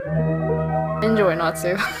enjoy not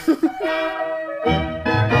to.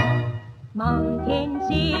 满天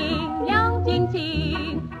星，亮晶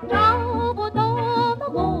晶，找不到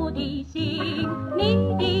我的心，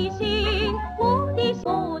你的心，我的心，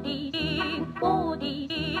我的心，我的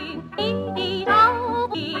心，你的照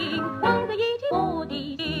片，放在一起，我的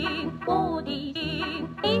心，我的心，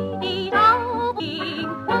你的照片，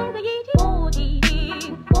放在一起，我的心，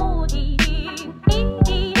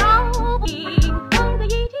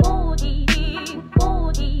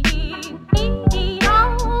我的心，你的照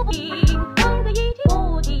片，放在一起，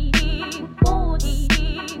我的心，我的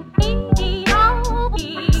心，你的照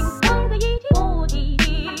片。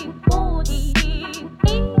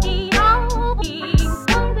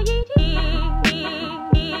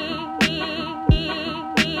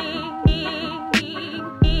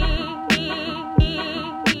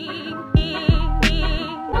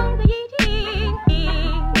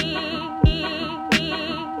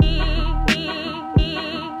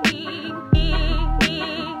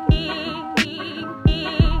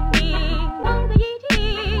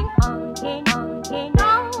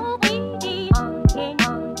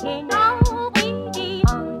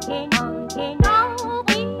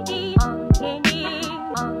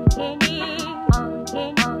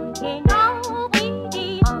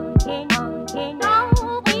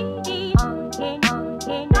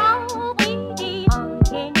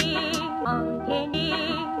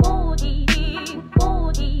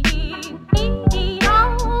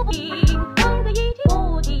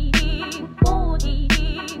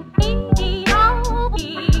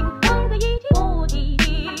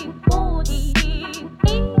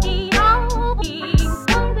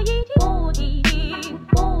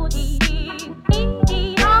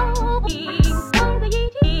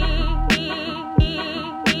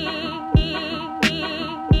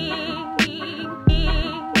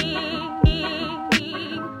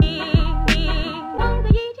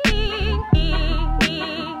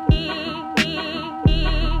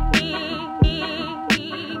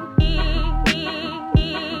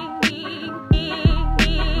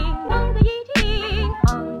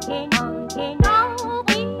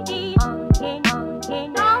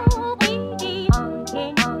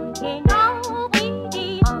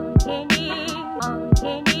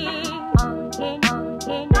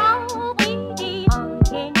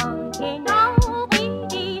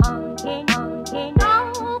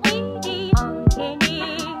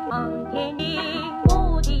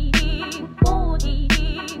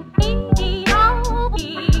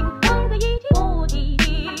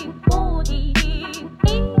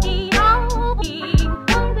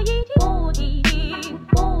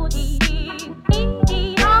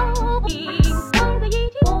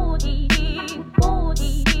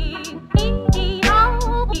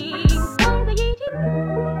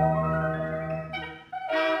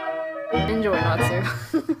enjoy not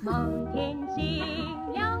to. 满天星。